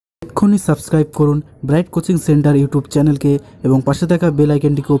এক্ষুনি সাবস্ক্রাইব করুন bright coaching centre YouTube চ্যানেলকে এবং পাশে থাকা বেল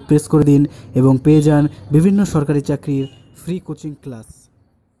আইকনটিকেও প্রেস করে দিন এবং পেয়ে যান বিভিন্ন সরকারি চাকরির free coaching class.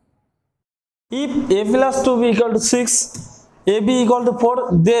 If a plus 2b equal to 6, ab equal to 4,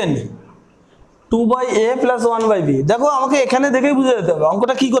 then 2 by a plus 1 by b। দেখো আমাকে এখানে দেখেই বুঝে যেতে হবে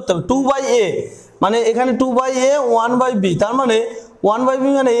অঙ্কটা কি করতে হবে। 2 by a মানে এখানে 2 by a 1 by b, তার মানে 1 by b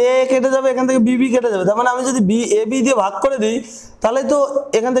মানে a কেটে যাবে, এখান থেকে b কেটে যাবে। তার মানে আমি যদি b a b দিয়ে ভাগ করে দিই তাহলে তো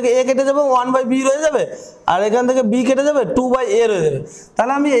এখান থেকে a কেটে যাবে, 1 by b রয়ে যাবে, আর এখান থেকে b কেটে যাবে, 2 by a রয়ে যাবে।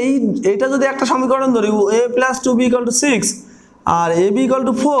 তাহলে আমি এইটা যদি একটা সমীকরণ ধরি a plus 2b equal to 6 R ab equal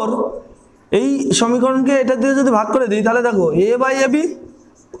to 4, এই সমীকরণকে এটা দিয়ে যদি ভাগ করে দিই তাহলে দেখো a by ab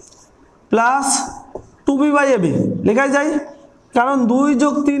plus 2b by ab লেখাই যায়, কারণ 2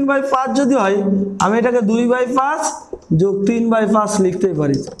 যোগ 3 বাই 5 যদি হয় আমি এটাকে 2 বাই 5 যোগ 3 বাই 5 লিখতেই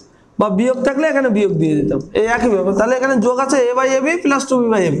পারি, বা বিয়োগ থাকলে এখানে বিয়োগ দিয়ে দিতাম, এই একই ব্যাপার। তাহলে এখানে যোগ আছে a by ab plus 2b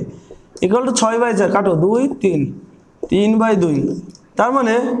by ab equal to 6 by 4, কাটো 2 3 3 বাই 2, তার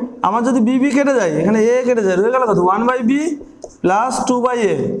মানে আমার যদি b কেটে যায় এখানে a কেটে যায়, রয়ে গেল কত 1 by b plus 2 by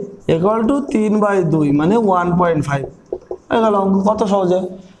a equal to 3 by 2 মানে 1.5 হয়ে গেল। অঙ্ক কত সহজে।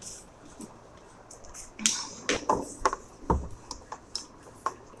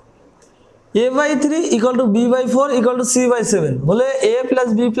 a by 3 equal to b by 4 equal to c by 7 বলে a plus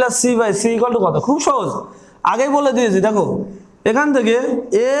b plus c by c equal to কত? খুব সহজ, আগেই বলে দিয়েছি। দেখো এখান থেকে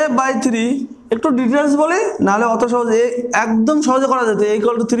a by 3 একটু ডিটেলস বলে, নাহলে অত সহজ একদম সহজে করা যেত। a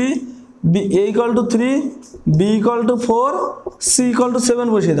equal to 3 b a equal to 3 b equal to 4 c equal to 7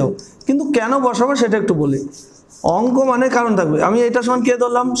 বসিয়ে দাও। কিন্তু কেন বসাবো সেটা একটু বলি। অঙ্ক মানে কারণ থাকবে। আমি এটা সমান কে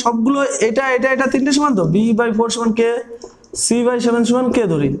ধরলাম, সবগুলো এটা এটা এটা তিনটে সমান, তো b by 4 সমান কে, c by 7 সমান কে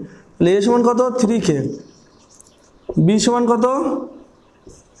ধরি, তাহলে a সমান কত 3k, b সমান কত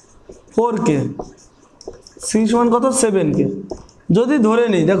 4k, c সমান কত 7k। যদি ধরে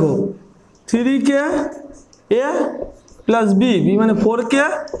নিই দেখো 3k a plus b, b মানে 4k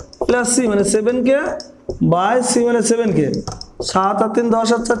প্লাস c মানে 7k বাই c মানে 7k, 7 R 3 10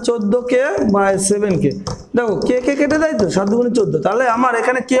 R 4 14k by 7k। দেখো কে কে কেটে দেয় তো, 7 দুগুণে 14, তাহলে আমার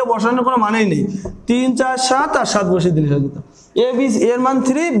এখানে কে বসানোর কোনো মানেই নেই। 3 4 7 আর 7 বসিয়ে দিলে হয়ে যেত। a b এর মান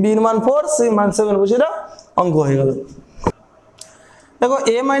 3, b এর মান 4, c এর মান 7 বসিয়ে দাও, অঙ্ক হয়ে গেল। দেখো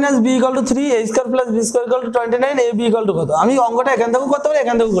a minus b equal to 3, a square plus b square equal to 29, a b equal to কত? আমি অঙ্কটা এখান থেকেও করতে পারি,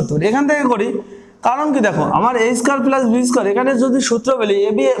 এখান থেকেও করতে পারি। এখান থেকে করি কারণ কি, দেখো আমার a square plus b square, এখানে যদি সূত্র পেলে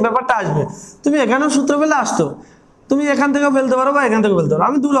a b ব্যাপারটা আসবে, তুমি এখানেও সূত্র পেলে আসতো, তুমি এখান থেকেও ফেলতে পারো বা এখান থেকেও ফেলতে পারো।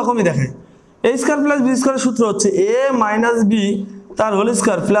 আমি দু রকমই দেখাই। a square plus b square এর সূত্র হচ্ছে a minus b তার হোল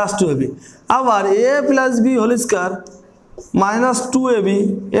স্কয়ার প্লাস 2ab, আবার a plus b whole square minus 2ab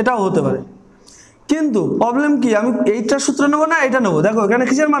এটাও হতে পারে। কিন্তু প্রবলেম কি, আমি এইটা সূত্র নেবো না এটা নেবো। দেখো এখানে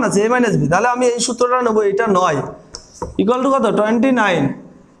কিসের মান আছে a minus b, তাহলে আমি এই সূত্রটা নেবো, এটা নয় ইকুয়াল টু কত 29,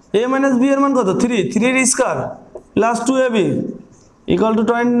 a minus b এর মান কত 3, 3 এর square plus 2ab equal to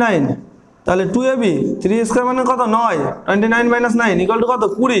 29, তাহলে 2ab 3 স্কয়ার মানে কত 9, 29 মাইনাস 9 ইকুয়াল টু কত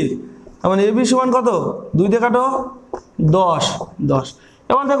 20, তার মানে ab সমান কত 2 দিয়ে কাটো 10 10।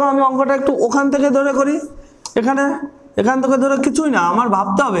 এবার দেখো আমি অঙ্কটা একটু ওখান থেকে ধরে করি, এখান থেকে ধরে কিছুই না, আমার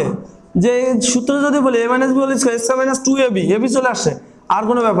ভাবতে হবে যে সূত্র যদি বলি a minus b whole square square minus 2ab, ab চলে আসছে, আর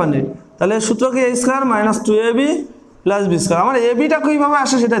কোনো ব্যাপার নেই। তাহলে সূত্র কি a square minus 2ab plus b square, আমার ab টা কিভাবে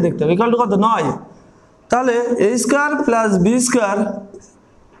আসে সেটা দেখতে হবে। ইকুয়াল টু কত 9, তাহলে a square plus b square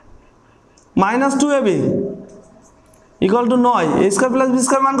minus 2ab equal to 9, a square plus b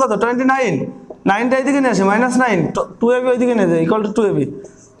square মান কত 29, 9টা এইদিকে নিয়ে আসে মাইনাস 9, 2ab ওইদিকে নিয়ে যায় ইকুয়াল টু 2ab,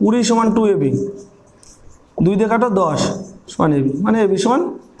 20 সমান 2ab, 2 দিয়ে কাটো 10 সমান ab, মানে ab সমান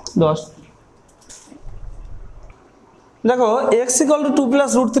 10। দেখো x equal to 2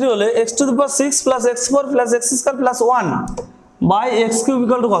 plus root 3 হলে x to the power 6 plus x4 plus x square plus 1 by x cube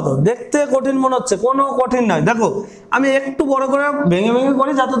equal to কত? দেখতে কঠিন মনে হচ্ছে, কোনো কঠিন নয়। দেখো আমি একটু বড় করে ভেঙে ভেঙে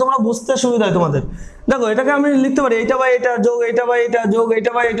করি যাতে তোমরা বুঝতে সুবিধা হয় তোমাদের। দেখো এটাকে আমি লিখতে পারি এইটা বাই এটা যোগ এইটা বাই এটা যোগ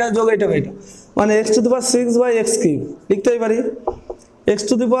এইটা বাই এটা যোগ এইটা বাই এটা, মানে x to the power 6 by x cube লিখতেই পারি, x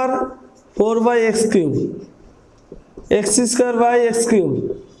to the power 4 by x cube, x square by x cube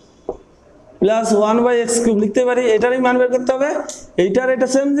plus 1 by x cube লিখতে পারি। এটারই মান বের করতে হবে, এইটার এটা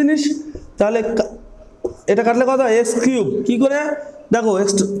সেম জিনিস, তাহলে এটা কাটলে কত এক্স কিউব। কি করে দেখো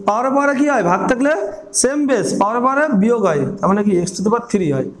এক্স পাওয়ারে পাওয়ারে কি হয়, ভাগ থাকলে সেম বেস, পাওয়ারে পাওয়ারে বিয়োগ হয়, তার মানে কি এক্স টু দি পাওয়ার 3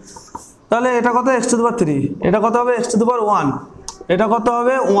 হয়। তাহলে এটা কত এক্স টু দি পাওয়ার 3, এটা কত হবে এক্স টু দি পাওয়ার 1, এটা কত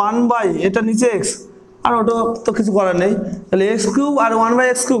হবে 1 বাই এটা নিচে এক্স, আর ওটা তো কিছু করার নেই। তাহলে x cube R 1 by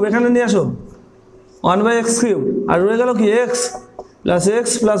x cube এখানে নিয়ে আসো, 1 বাই এক্স কিউব, আর রয়ে গেল কি এক্স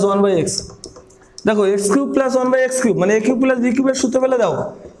প্লাস 1 বাই এক্স। দেখো x cube plus 1 by x cube মানে a কিউব প্লাস b কিউবের সূত্র পেলে দাও,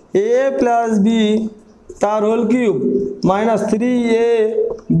 a প্লাস b তার whole cube minus 3a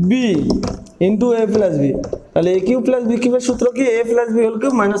B into এ প্লাস বি, তাহলে এ কিউব প্লাস বি কিউবের সূত্র কি? এ plus B whole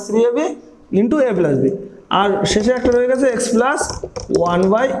cube minus 3ab into এ প্লাস বি, আর শেষে একটা রয়ে গেছে x plus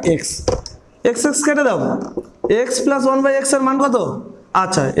 1/x। X x কেটে দাও, এক্স প্লাস 1/x এর মান কত?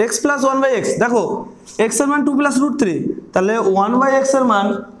 আচ্ছা এক্স প্লাস 1/x, দেখো এক্স এর মান 2 প্লাস রুট 3, তাহলে 1/x এর মান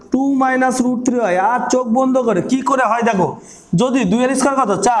 2 মাইনাস রুট 3 হয়। আর চোখ বন্ধ করে কি করে হয় দেখো, যদি 2 এর স্কয়ার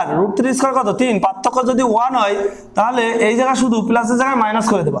কত 4, রুট 3 স্কয়ার কত 3, পার্থক্য যদি 1 হয় তাহলে এই জায়গা শুধু প্লাসের জায়গায় মাইনাস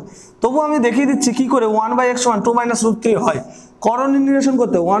করে দেবা। তবু আমি দেখিয়ে দিচ্ছি কি করে 1/x সমান 2 মাইনাস রুট 3 হয়। করণীয় নির্ণয়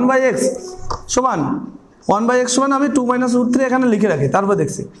করতে 1/x সমান 1/x সমান আমি 2 মাইনাস রুট 3 এখানে লিখে রাখি, তারপর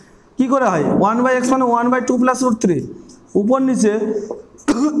দেখছি কি করে হয়। 1/x মানে 1/2 প্লাস রুট 3, উপর নিচে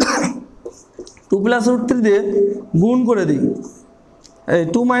 2 প্লাস রুট 3 দিয়ে গুণ করে দিই, এই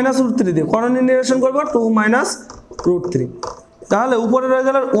 2 মাইনাস রুট 3 দিয়ে করণীয় নির্ণয় করব 2 মাইনাস রুট 3, তাহলে উপরে রয়ে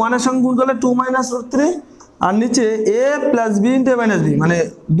গেল 1 এর সঙ্গে গুণ করলে 2 মাইনাস রুট 3, আর নিচে a plus b into a minus b, মানে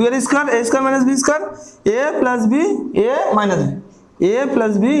 2 এর square a square minus b square, a plus b a minus b, a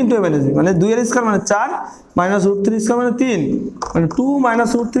plus b into a minus b, মানে 2 এর স্কয়ার মানে 4 মাইনাস রুট 3 স্কয়ার মানে 3, মানে 2 minus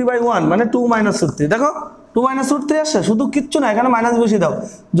root 3/1 মানে 2 minus root 3। দেখো 2 minus root 3 আসছে, শুধু কিচ্ছু না এখানে মাইনাস বসিয়ে দাও।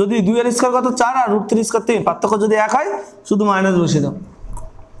 যদি 2 এর স্কয়ার কত 4 আর রুট 3 স্কয়ার 3, পার্থক্য যদি 1 হয় শুধু মাইনাস বসিয়ে দাও।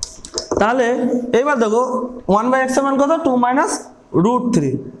 তাহলে এইবার দেখো 1/x এর মান কত? 2 মাইনাস রুট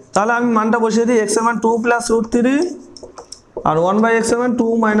 3, তাহলে আমি মানটা বসিয়ে দিই, x এর মান 2 প্লাস রুট 3 আর 1/x এর মান 2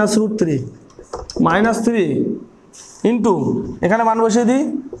 মাইনাস রুট 3 মাইনাস 3 ইন্টু এখানে মান বসিয়ে দিই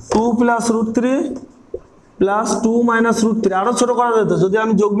 2 plus root 3 plus 2 minus root 3, আরও ছোটো করা যেত যদি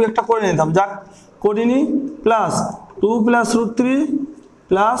আমি যোগ বিয়োগটা করে নিতাম, যাক করিনি, plus 2 plus root 3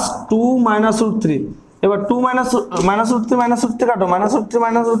 plus 2 minus root 3। এবার 2 মাইনাস রুট 3 মাইনাস রুট 3 কাটো, মাইনাস রুট 3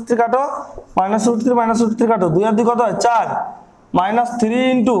 মাইনাস রুট 3 কাটো, মাইনাস রুট 3 মাইনাস রুট 3 কাটো, 2 আর 2 কত হয় 4, মাইনাস 3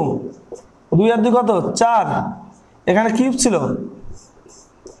 ইন্টু 2 আর 2 কত 4, এখানে কিউব ছিল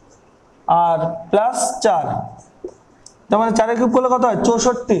আর প্লাস 4, তার মানে 4 এর কিউব করলে কত হয়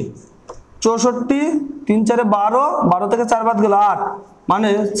 64, 64 3 4 12, 12 থেকে 4 বাদ গেল 8 মানে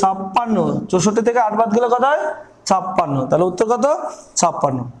 56, 64 থেকে 8 বাদ গেলে কত হয় 56, তাহলে উত্তর কত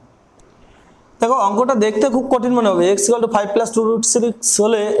 56। দেখো অঙ্কটা দেখতে খুব কঠিন মনে হবে, x = 5 + 2 √6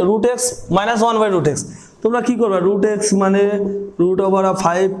 হলে √x - 1/√x, তোমরা কি করবে √x মানে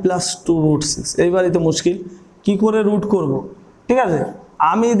 √5 + 2 √6, এইবারই তো মুশকিল কি করে রুট করব। ঠিক আছে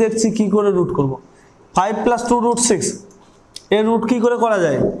আমি দেখছি কি করে রুট করব। 5 + 2 √6 এর রুট কি করে করা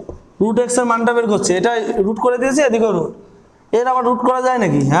যায়, √x এর মানটা বের করছে, এটা রুট করে দিয়েছে, এদিকে রুট, এর আবার রুট করা যায়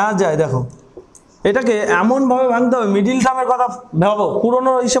নাকি? হ্যাঁ যায়। দেখো এটাকে এমন ভাবে ভাঙতে হবে, মিডিল টার্মের কথা ভাবো,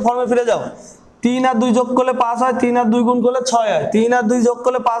 পুরনো হিসেবে ফর্মে ফিরে যাও, 3 আর 2 যোগ করলে 5 হয়, 3 আর 2 গুণ করলে 6 হয়, 3 আর 2 যোগ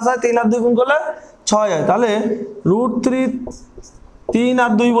করলে 5 হয়, 3 আর 2 গুণ করলে 6 হয়, তাহলে √3 3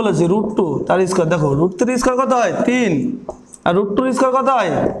 আর 2 বলেছে √2 তার স্কয়ার, দেখো √3 স্কয়ার কত হয় 3 আর √2 স্কয়ার কত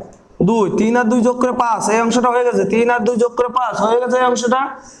হয় 2, 3 আর 2 যোগ করে 5, এই অংশটা হয়ে গেছে, 3 আর 2 যোগ করে 5 হয়ে গেছে এই অংশটা,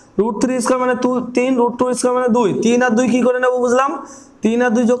 √3 স্কয়ার মানে 3, √2 স্কয়ার মানে 2, 3 আর 2 কি করে নেব বুঝলাম, 3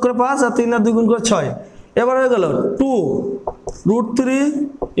 আর 2 যোগ করে 5 আর 3 আর 2 গুণ করে 6, এবার হয়ে গেল 2 √3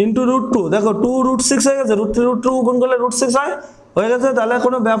 ইন্টু √2, দেখো 2 √6 হয়ে গেছে, √3 √2 গুণ করলে √6 হয়, হয়ে গেছে, তাহলে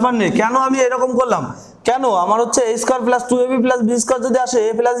কোনো ব্যাপার নেই। কেন আমি এরকম করলাম, কেন আমার হচ্ছে a² + 2ab + b² যদি আসে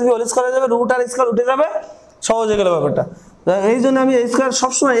a + b হোল স্কয়ার হয়ে যাবে, রুট আর স্কয়ার উঠে যাবে, সহজ হয়ে গেল ব্যাপারটা। এই জন্য আমি a²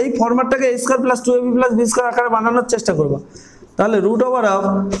 সবসময় এই ফরম্যাটটাকে a² + 2ab + b² আকারে বানানোর চেষ্টা করব। তাহলে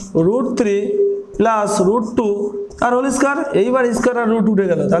 √√3 + √2 আর হোল স্কয়ার, এইবার স্কয়ার আর রুট উঠে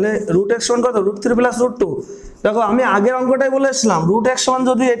গেল, তাহলে √x সমান কত √3 + √2। দেখো আমি আগের অঙ্কটাই বলে এসেছিলাম, √x সমান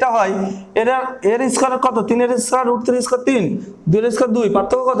যদি এটা হয়, এর স্কয়ার কত 3 এর স্কয়ার √3 স্কয়ার 3, 2 এর স্কয়ার 2,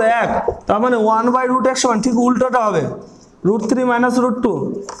 পার্থক্য কত 1, তার মানে 1/√x সমান ঠিক উল্টোটা হবে √3 - √2।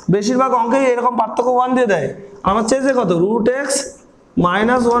 বেশিরভাগ অঙ্কেই এরকম পার্থক্য 1 দিয়ে দেয়, আমার চেয়েছে কত √x -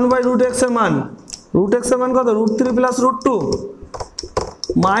 1/√x এর মান, √x এর মান কত √3 + √2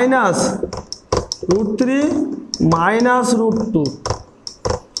 মাইনাস √3 মাইনাস √2,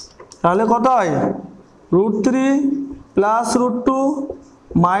 তাহলে কত হয় √3 plus √2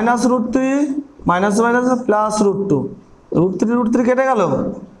 minus √3 minus minus plus √2, √3 কেটে গেল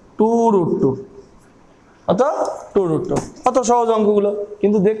 2√2, অত 2√2। অত সহজ অঙ্কগুলো,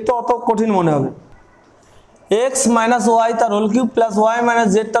 কিন্তু দেখতে অত কঠিন মনে হবে। x - y তার whole cube plus y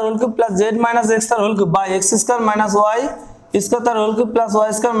 - z তার whole cube plus z - x তার হোল কিউব বা x² - y² তার whole cube plus y²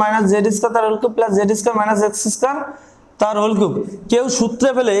 - z² তার whole cube plus z² - x² তার হোল কিউব। কেউ সূত্রে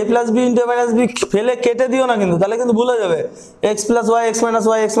ফেলে a + b * a - b ফেলে কেটে দিও না, কিন্তু তাহলে কিন্তু ভুলে যাবে, x + y x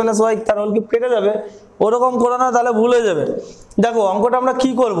 - y x - y তার হোল কিউব কেটে যাবে, ওরকম করো না, তাহলে ভুলে যাবে। দেখো অঙ্কটা আমরা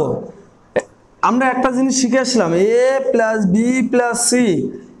কি করব, আমরা একটা জিনিস শিখে আসলাম, a + b + c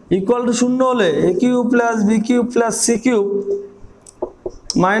 = 0 হলে a³ + b³ + c³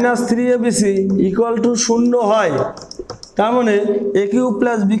 minus 3abc equal to 0 হয়, তার মানে a cube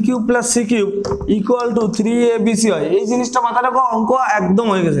plus B cube plus C cube equal to 3abc হয়। এই জিনিসটা মাথায় রাখো, অঙ্ক একদম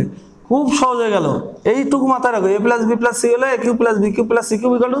হয়ে গেছে, খুব সহজ হয়ে গেল। এইটুকু মাথায় রাখো, a plus B plus C হলে a cube plus B cube plus C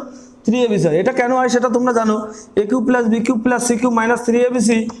cube equal to 3abc হয়। এটা কেন হয় সেটা তোমরা জানো, a cube plus B cube plus C cube minus 3abc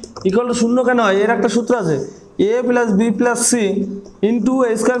equal to 0 কেন হয়? এর একটা সূত্র আছে, a plus B plus C into a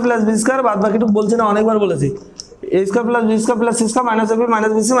square plus B square, বাদ বাকিটুকু বলছি না, অনেকবার বলেছি, a square plus B square plus C square minus ab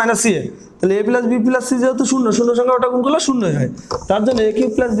minus BC minus C এ। তাহলে a plus B plus C যেহেতু 0, 0 সঙ্গে ওটা গুণ করলে 0 হয়, তার জন্য a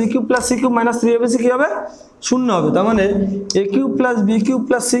cube plus B cube plus C cube minus 3abc কি হবে? 0 হবে। তার মানে a cube plus B cube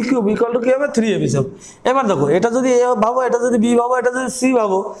plus C cube equal to কি হবে? 3abc হবে। এবার দেখো, এটা যদি a ভাবো, এটা যদি b ভাবো, এটা যদি c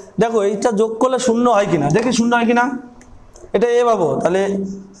ভাবো, দেখো এইটা যোগ করলে 0 হয় কিনা, দেখি 0 হয় কিনা। এটা a ভাবো, তাহলে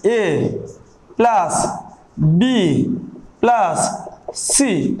a plus b plus c,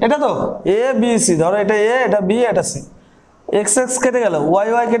 এটা তো a b c, ধরো এটা a, এটা b, এটা c, x x কেটে গেল, y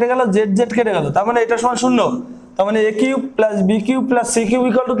y কেটে গেল, z z কেটে গেল, তার মানে এটা সমান 0। তার মানে a cube plus b cube plus c cube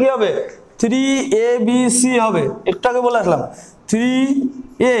equal to কি হবে? 3abc হবে। একটু আগে বলে আসলাম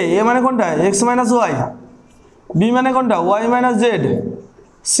 3a, a মানে কোনটা? x মাইনাস y, b মানে কোনটা? y মাইনাস z,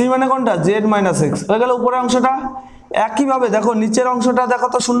 c মানে কোনটা? z minus x। হয়ে গেল উপরের অংশটা। একইভাবে দেখো নিচের অংশটা, দেখো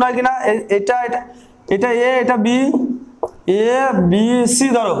তো 0 হয় কিনা। এটা এটা এটা a, এটা b, a b c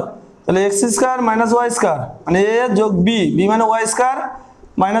ধরো, তাহলে x square minus y square মানে a যোগ b, b মানে y square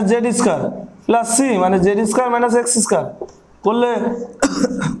minus z square plus c মানে z square minus x square করলে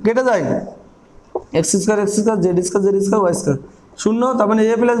কেটে যায়, x square z square z square y square 0। তার মানে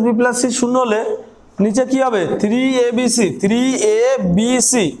a plus b plus c 0 হলে নিচে কি হবে? 3abc,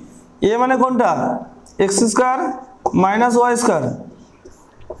 3abc, a মানে কোনটা? x square minus y square,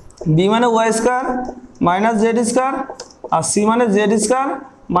 b মানে y square minus z square, আর c মানে z square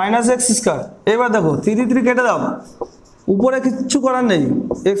minus x square. এবার দেখো 3 3 কেটে দাও, উপরে কিচ্ছু করার নেই,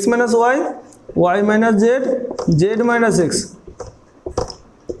 x minus y, y minus z, z minus x।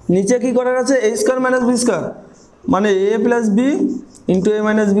 নিচে কি করার আছে? a square minus b square মানে a plus b into a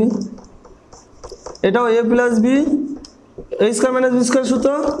minus b, এটাও a plus b, a square minus b square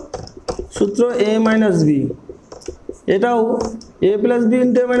সূত্র a মাইনাস b, এটাও a plus b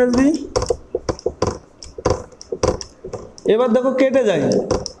into a minus b। এবার দেখো কেটে যায়,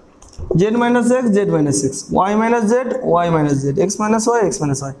 z minus x, z minus x, y minus z, y minus z, x minus y, x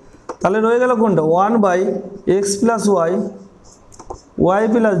minus y। তাহলে রয়ে গেল কোনটা? 1 by x plus y, y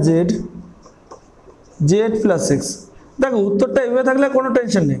plus z, z plus x। দেখো উত্তরটা এভাবে থাকলে কোনো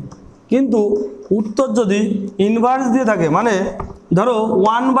টেনশন নেই, কিন্তু উত্তর যদি ইনভার্স দিয়ে থাকে, মানে ধরো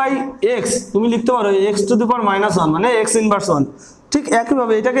 1 বাই x তুমি লিখতে পারো x to the power minus 1 মানে x ইনভার্স 1। ঠিক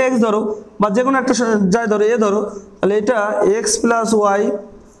একইভাবে এটাকে x ধরো বা যে কোনো একটা যাই ধরো a ধরো, তাহলে এটা x plus y,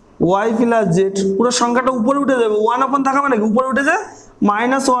 y plus z, পুরো সংখ্যাটা উপরে উঠে যাবে, 1 আপন থাকা মানে উপরে উঠে যায়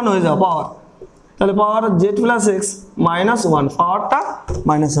মাইনাস 1 হয়ে যাবে পাওয়ার, তাহলে পাওয়ার z প্লাস x মাইনাস 1, পাওয়ারটা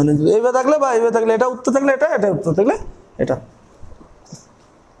মাইনাস 1 হয়ে যাবে। এইভাবে থাকলে বা এইভাবে থাকলে, এটা উত্তর থাকলে এটা, এটা উত্তর থাকলে এটা।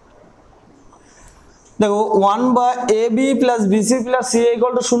 দেখো 1 by ab plus bc plus ca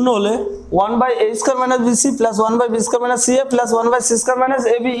equal to 0 হলে 1 by a square minus bc plus 1 by b square minus ca plus 1 by c square minus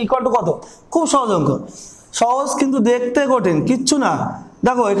ab equal to কত? খুব সহজ অঙ্ক, সহজ কিন্তু দেখতে কঠিন কিচ্ছু না।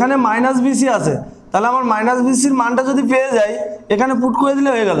 দেখো এখানে মাইনাস bc আছে, তাহলে আমার মাইনাস bcর মানটা যদি পেয়ে যাই, এখানে পুট করে দিলে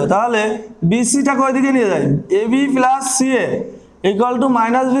হয়ে গেল। তাহলে bcটাকে ওইদিকে নিয়ে যাই, ab plus ca equal to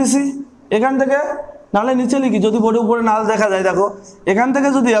minus bc, এখান থেকে নাহলে নিচে লিখি যদি বোর্ডে উপরে না দেখা যায়। দেখো এখান থেকে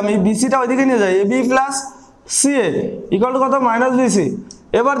যদি আমি বিসিটা ওইদিকে নিয়ে যাই, ab plus ca equal to কত? Minus bc।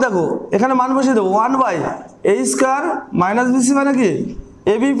 এবার দেখো এখানে মান বসিয়ে দেবো 1 by a square minus bc মানে কি?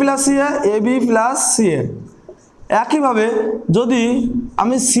 ab plus ca, ab plus ca। একইভাবে যদি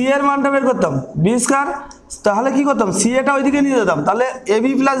আমি c এর মানটা বের করতাম b স্কয়ার, তাহলে কি করতাম? ca টা ওইদিকে নিয়ে যেতাম, তাহলে ab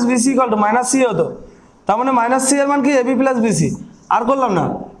plus bc equal to minus c হতো। তার মানে মাইনাস c এর মান কি? ab plus bc। আর করলাম না,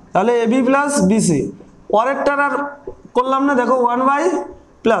 তাহলে ab প্লাস bc। পরেরটার আর করলাম না, দেখো 1 by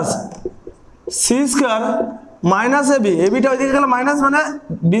plus c square minus ab, abটা ওইদিকে গেলে মাইনাস মানে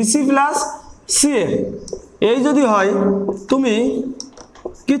bc প্লাস ca। এই যদি হয় তুমি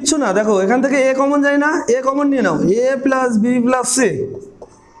কিচ্ছু না, দেখো এখান থেকে a কমন যায় না, a কমন নিয়ে নাও, a plus b plus c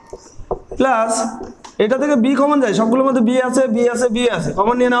plus এটা থেকে b কমন যায়, সবগুলোর মধ্যে b আছে, b আছে, b আছে,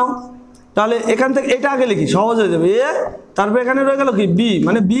 কমন নিয়ে নাও। তাহলে এখান থেকে এটা আগে লিখি, সহজ হয়ে যাবে। a তারপর এখানে রয়ে গেল কি? b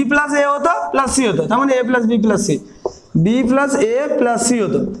মানে b প্লাস a হতো প্লাস c হতো, তার মানে a plus b plus c, b plus a plus c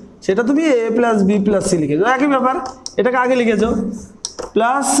হতো, সেটা তুমি a plus b plus c লিখেছো। একই ব্যাপার, এটাকে আগে লিখেছো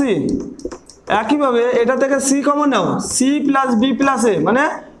প্লাস c। একইভাবে এটা থেকে c common now, c plus b plus a মানে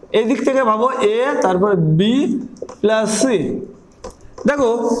এই দিক থেকে ভাবো a তারপর b প্লাস c। দেখো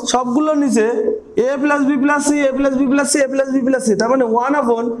সবগুলোর নিচে এ প্লাস বি প্লাস সি, এ প্লাস বি প্লাস সি, এ প্লাস বি প্লাস সি, তার মানে 1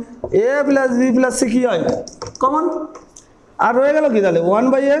 আপন এ প্লাস বি প্লাস সি কি হয় কমন। আর রয়ে গেল কি তাহলে 1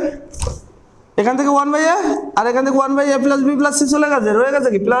 বাই এ, এখান থেকে 1 বাই এ আর এখান থেকে 1 by A plus B plus C চলে গেছে, রয়ে গেছে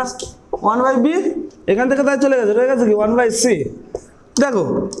কি প্লাস 1 বাই বি, এখান থেকে তাই চলে গেছে, রয়ে গেছে কি 1 বাই সি। দেখো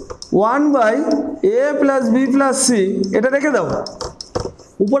 1 by A plus B plus C এটা রেখে দাও,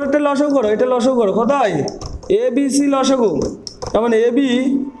 উপরেরটা লসাগু করো, এটা লসাগু করো, কত হয় এ বি সি লসাগু, তার মানে A B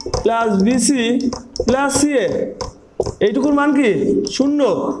plus B C plus C এ, এইটুকুর মান কি 0।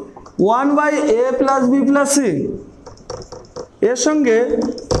 1 by A plus B plus C এর সঙ্গে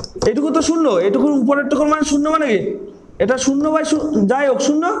এইটুকু তো 0, এইটুকুর উপরেরটুকুর মান 0 মানে কি এটা 0 বাই যাই হোক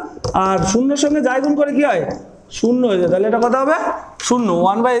 0, আর 0 সঙ্গে যাই গুণ করে কি হয় 0 হয়ে যায়, তাহলে এটা কত হবে 0।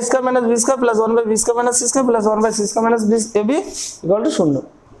 1 by A square minus B square plus 1 by B square minus C square plus 1 by C square minus B A B equal to 0।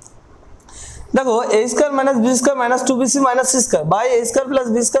 দেখো এ square minus B square minus 2bc minus C square by A square plus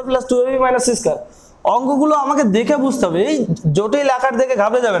B square plus 2ab minus C square, অঙ্কগুলো আমাকে দেখে বুঝতে হবে, এই জটিল আকার দেখে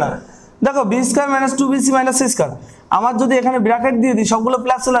ঘাবড়ে যাবে না। দেখো B square minus 2bc minus C square, আমার যদি এখানে ব্র্যাকেট দিয়ে দিই সবগুলো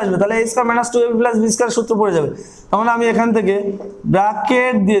প্লাস চলে আসবে, তাহলে এ square minus 2ab plus B square সূত্র পড়ে যাবে। তখন আমি এখান থেকে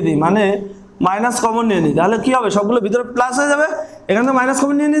ব্র্যাকেট দিয়ে দিই, মানে মাইনাস কমন নিয়ে নিই, তাহলে কি হবে সবগুলো ভিতরে প্লাস হয়ে যাবে, এখান থেকে মাইনাস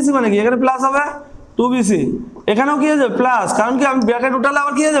কমন নিয়ে নিয়েছি মানে কি এখানে প্লাস হবে 2bc, এখানেও কি হয়ে যাবে প্লাস, কারণ কি আমি ব্র্যাকেট উঠালে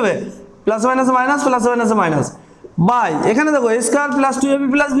আবার কি হয়ে যাবে প্লাস মাইনাসে মাইনাস, প্লাস মাইনাসে মাইনাস, বাই এখানে দেখো এ square plus 2ab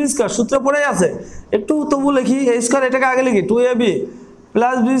plus B square সূত্র পড়েই আছে, একটু তবু লিখি এ স্কয়ার এটাকে আগে লিখি 2ab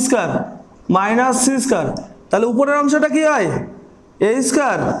plus B square minus C square, তাহলে উপরের অংশটা কি হয় এ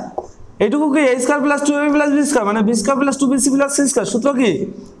স্কয়ার, এইটুকু কি এ square plus 2ab plus B square মানে B square plus 2bc plus C square, সূত্র কি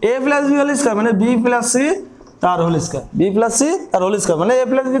এ প্লাস বি হোল স্কয়ার মানে বি প্লাস সি তার whole square, B plus C তার হোল স্কয়ার মানে এ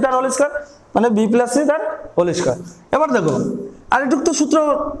প্লাস বি তার হোল স্কয়ার মানে B plus C তার হোল স্কয়ার। এবার দেখো আর এটুকু তো সূত্র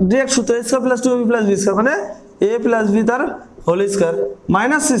ডাইরেক্ট সূত্র এ square plus 2ab plus B square মানে এ প্লাস বি তার whole square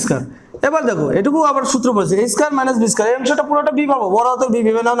minus C square. এবার দেখো এটুকু আবার সূত্র পড়েছে এ স্কয়ার মাইনাস বি স্কয়ার, এই অংশটা পুরোটা বি পাবো, বড় হাতের বি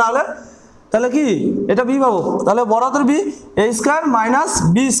ভেবে নাও, না হলে তাহলে কি এটা বি পাবো, তাহলে বড় হাতের B A square minus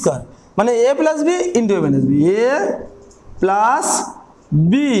B square মানে এ প্লাস বি ইন্টু এ মাইনাস বি, এ প্লাস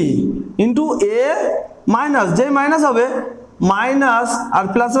বি ইন্টু এ মাইনাস, যেই মাইনাস হবে মাইনাস আর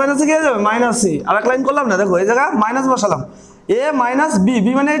প্লাস মাইনাসে কি হয়ে যাবে মাইনাস সি, আর এক লাইন করলাম না, দেখো এই জায়গায় মাইনাস বসালাম এ মাইনাস বি,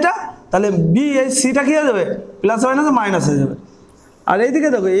 বি মানে এটা, তাহলে বি এই সিটা কি হয়ে যাবে প্লাস মাইনাসে মাইনাস হয়ে যাবে, আর এইদিকে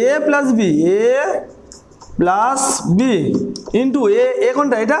দেখো এ প্লাস বি, এ প্লাস বি ইন্টু এ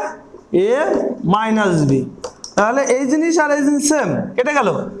কোনটা এটা এ মাইনাস বি, তাহলে এই জিনিস আর এই জিনিস সেম কেটে গেল,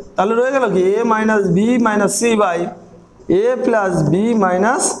 তাহলে রয়ে গেল কি এ minus B minus C by A plus B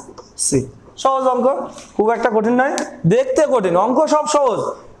minus C. সহজ অঙ্ক, খুব একটা কঠিন নয়, দেখতে কঠিন, অঙ্ক সব সহজ।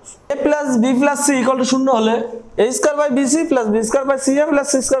 এ plus B plus C equal to 0 হলে এ square by B C plus B square by C A plus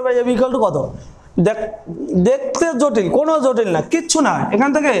C square by A B equal to কত, দেখতে জটিল, কোনো জটিল না, কিচ্ছু না, এখান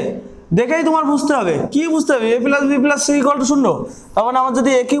থেকে দেখেই তোমার বুঝতে হবে, কি বুঝতে হবে এ plus B plus C equal to 0, তখন আমার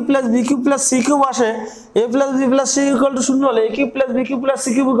যদি এ cube plus B cube plus C cube আসে, এ plus B plus C equal to 0 হলে এ cube plus B cube plus C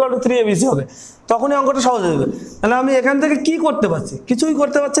cube equal to 3abc হবে, তখনই অঙ্কটা সহজ হয়ে যাবে। তাহলে আমি এখান থেকে কি করতে পারছি, কিছুই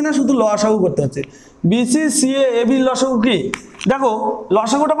করতে পারছি না, শুধু লসাগু করতে পারছি, BC C A A B লসাগু কি, দেখো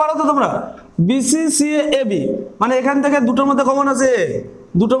লসাগুটা পারো তো তোমরা, BC C A A B মানে এখান থেকে দুটোর মধ্যে কমন আছে এ,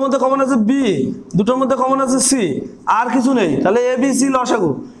 দুটোর মধ্যে কমন আছে বি, দুটোর মধ্যে কমন আছে সি, আর কিছু নেই, তাহলে এ বি সি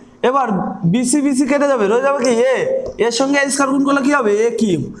লসাগু। এবার বিসি বিসি কেটে যাবে, রয়ে যাবে কি এ, এর সঙ্গে এ স্কয়ার গুণ করলে কি হবে এ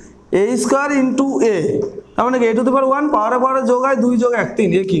কিউব, এ স্কয়ার ইন্টু এ, তার মানে কি এ টু দি পাওয়ার 1 পাওয়ারে পাওয়ারে যোগ হয় 2 যোগ 1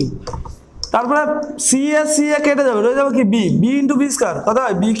 3 এ কিউব, তারপরে সি এ কেটে যাবে, রয়ে যাবে কি B, B into B square কত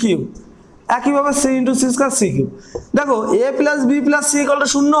হয় বি কিউব, একইভাবে C into C square C cube. দেখো এ plus B plus C equal to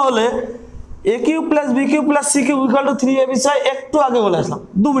 0 হলে এ cube plus B cube plus C cube equal to 3abc, একটু আগে বলে আসলাম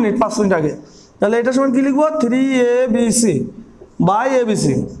 2 মিনিট 5 মিনিট আগে, তাহলে এটা সমান কি লিখবো 3abc by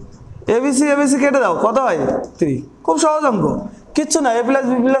ABC, ABC ABC কেটে দাও কত হয় 3, খুব সহজ অঙ্ক, কিচ্ছু না, এ প্লাস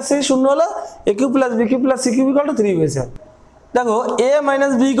বি প্লাস সি 0 হলো এ cube plus B cube plus C cube equal to 3abc। দেখো এ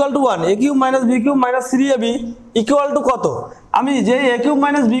minus B equal to 1, A cube minus B cube minus 3ab equal to কত, আমি যে এ কিউব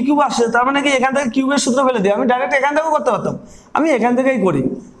মাইনাস বি কিউব আসছে তার মানে কি এখান থেকে কিউবের সূত্র ফেলে দিই, আমি ডাইরেক্ট এখান থেকেও করতে পারতাম, আমি এখান থেকেই করি,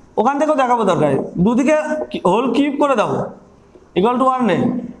 ওখান থেকেও দেখাবো দরকার, দুদিকে হোল কিউব করে দাও ইকুয়াল টু 1 নেই,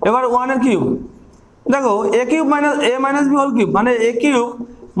 এবার 1 এর কিউব, দেখো এ কিউব মাইনাস এ মাইনাস বি হোল কিউব মানে এ cube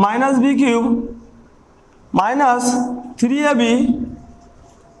minus B cube minus 3ab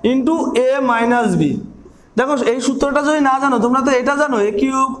into এ মাইনাস বি। দেখো এই সূত্রটা যদি না জানো, তোমরা তো এটা জানো এ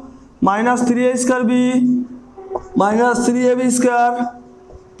cube minus 3a square B minus 3ab square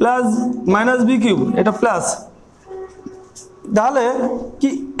plus minus B cube, এটা প্লাস, তাহলে কি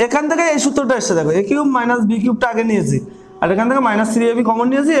এখান থেকে এই সূত্রটা এসছে, দেখো এ কিউব মাইনাস বি কিউবটা আগে নিয়েছি, আর এখান থেকে মাইনাস 3ab কমন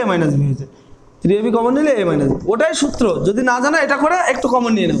নিয়েছি, এ মাইনাস বি হয়েছে, 3ab কমন নিলে এ মাইনাস বি, ওটাই সূত্র, যদি না জানো এটা করে একটু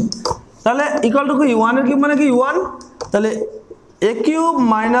কমন নিয়ে নাও, তাহলে ইকুয়াল টু কি 1 এর কিউব মানে কি 1, তাহলে a cube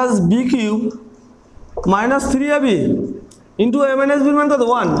minus b cube minus 3ab into a minus b মান কত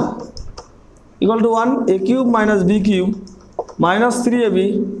 1 equal to 1 a cube minus b cube minus 3ab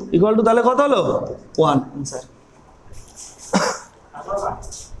equal to তাহলে কত হলো 1 answer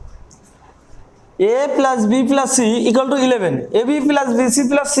a plus b plus c equal to 11 ab plus bc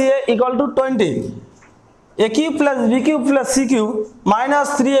plus ca equal to 20 a cube plus b cube plus c cube minus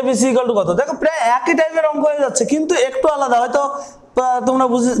 3abc equal to কত দেখো প্রায় একই টাইপের অঙ্ক হয়ে যাচ্ছে কিন্তু একটু আলাদা হয়তো তোমরা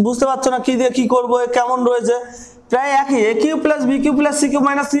বুঝতে পারছো না কি দিয়ে কি করব কেমন রয়েছে প্রায় একই a cube plus b cube plus c cube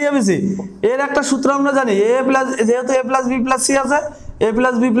minus 3abc এর একটা সূত্র আমরা জানি a plus যেহেতু a plus b plus c আছে a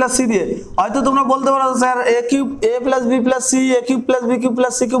plus b plus c দিয়ে হয়তো তোমরা বলতে পারো sir a cube a plus b plus c a cube plus b cube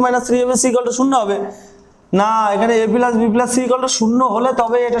plus c cube minus 3abc equal to 0 হবে না এখানে a plus b plus c equal to 0 হলে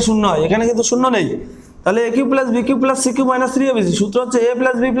তবে এটা 0 হয় এখানে কিন্তু 0 নেই তাহলে a cube plus b cube plus c cube minus 3abc সূত্র হচ্ছে a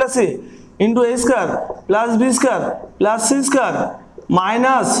plus b plus c into a square plus b square plus c square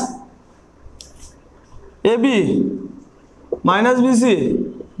minus ab minus bc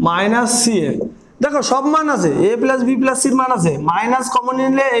minus ca দেখো সব মান আছে a plus b plus c এর মান আছে minus common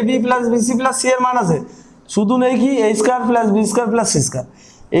নিলে ab plus bc plus c এর মান আছে শুধু নেই কি a square plus b square plus c square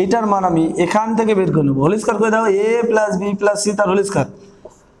এইটার মান আমি এখান থেকে বের করে নেব হোল স্কয়ার করে দাও a plus b plus c তার হোল স্কয়ার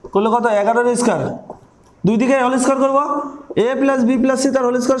করলে কত 11 এর স্কয়ার দুই দিকে হোল স্কয়ার করব a plus b plus c তার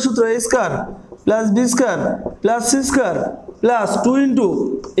হোল স্কয়ার সূত্র a square plus b square plus c square plus 2 into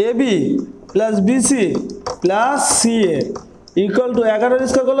ab plus bc plus ca equal to 11 এর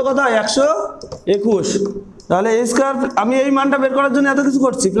স্কয়ার করলে কত হয় 121 তাহলে a স্কয়ার আমি এই মানটা বের করার জন্য এত কিছু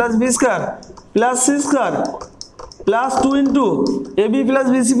করছি plus b square plus c square plus 2 into ab plus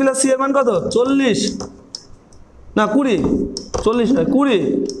bc plus c এর মান কত 40 না 20 40 নয়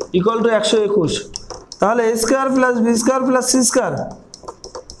 20 ইকুয়াল টু 121 তাহলে a square plus b square plus c square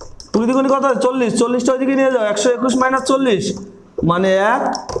 20 দ্বিগুণ কত 40 40 টা ওইদিকে নিয়ে যাও 121 মাইনাস 40 মানে 1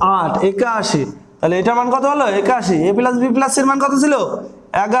 8 81 তাহলে এটার মান কত হলো 81 a plus b plus c এর মান কত ছিল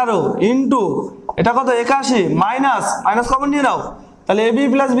 11 ইনটু এটা কত 81 মাইনাস মাইনাস কমন নিয়ে নাও তাহলে ab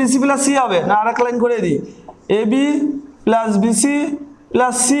plus bc plus c হবে না আরেকটা লাইন করে দিই ab plus bc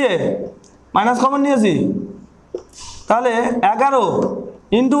plus ca minus common নিয়েছি তাহলে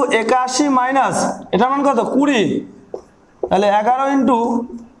 11 ইনটু 81 মাইনাস এটার মান কত 20 তাহলে 11 ইনটু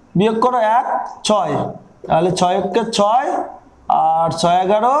বিয়োগ করো 1 6 তাহলে 6 কে 6 আর 6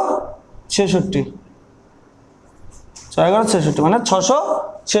 11 66 6 11 66 মানে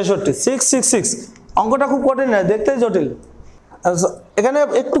 666 666 অঙ্কটা খুব কঠিন না দেখতেই জটিল এখানে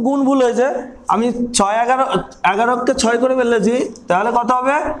একটু গুণ ভুল হয়েছে আমি 6 11 কে 6 করে ফেলেছি তাহলে কত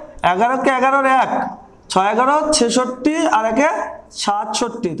হবে 11 কে 11 এর 1 6 11 66 আর 1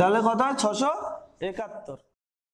 67 তাহলে কত হয় 671